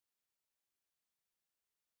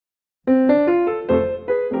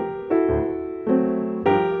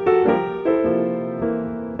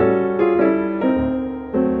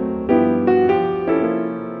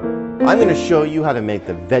I'm going to show you how to make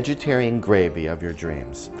the vegetarian gravy of your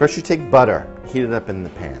dreams. First you take butter, heat it up in the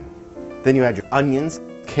pan. Then you add your onions,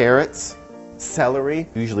 carrots, celery,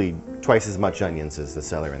 usually twice as much onions as the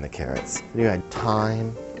celery and the carrots. Then you add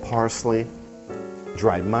thyme, parsley,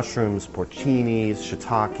 dried mushrooms, porcinis,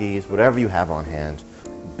 shiitakes, whatever you have on hand,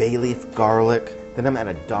 bay leaf, garlic. Then I'm going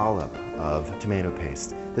to add a dollop of tomato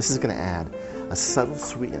paste. This is going to add a subtle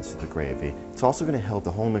sweetness to the gravy. It's also going to help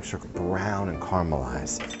the whole mixture brown and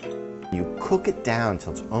caramelize. You cook it down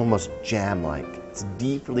until it's almost jam-like. It's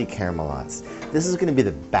deeply caramelized. This is going to be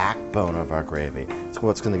the backbone of our gravy. It's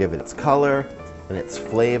what's going to give it its color and its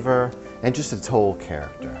flavor and just its whole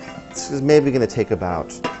character. This is maybe going to take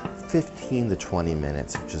about 15 to 20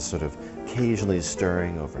 minutes of just sort of occasionally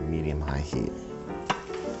stirring over medium-high heat.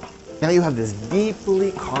 Now you have this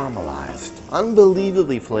deeply caramelized,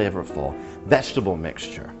 unbelievably flavorful vegetable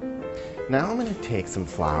mixture. Now I'm going to take some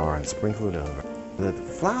flour and sprinkle it over. The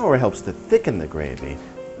flour helps to thicken the gravy.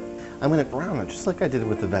 I'm going to brown it just like I did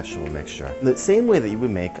with the vegetable mixture, the same way that you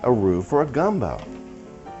would make a roux for a gumbo.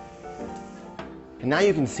 And now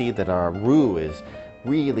you can see that our roux is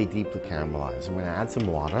really deeply caramelized. I'm going to add some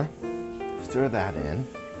water, stir that in,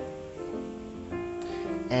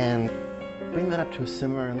 and bring that up to a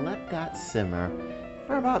simmer and let that simmer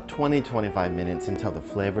for about 20-25 minutes until the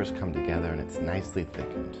flavors come together and it's nicely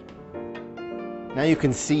thickened. Now you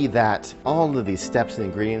can see that all of these steps and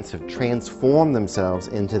ingredients have transformed themselves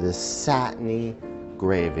into this satiny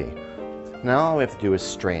gravy. Now all we have to do is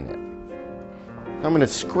strain it. I'm going to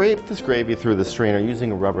scrape this gravy through the strainer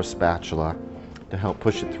using a rubber spatula to help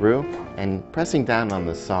push it through and pressing down on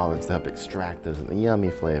the solids to help extract those yummy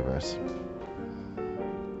flavors.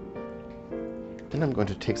 Then I'm going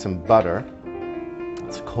to take some butter,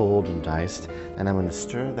 it's cold and diced, and I'm going to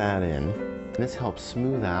stir that in. This helps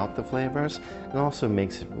smooth out the flavors and also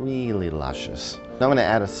makes it really luscious. Now I'm going to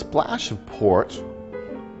add a splash of port.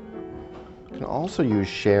 You can also use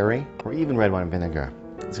sherry or even red wine vinegar.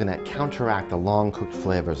 It's going to counteract the long cooked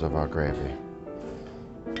flavors of our gravy.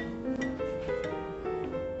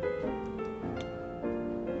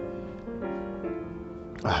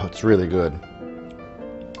 Oh, it's really good.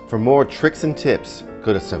 For more tricks and tips,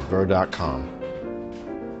 go to SAVEUR.com.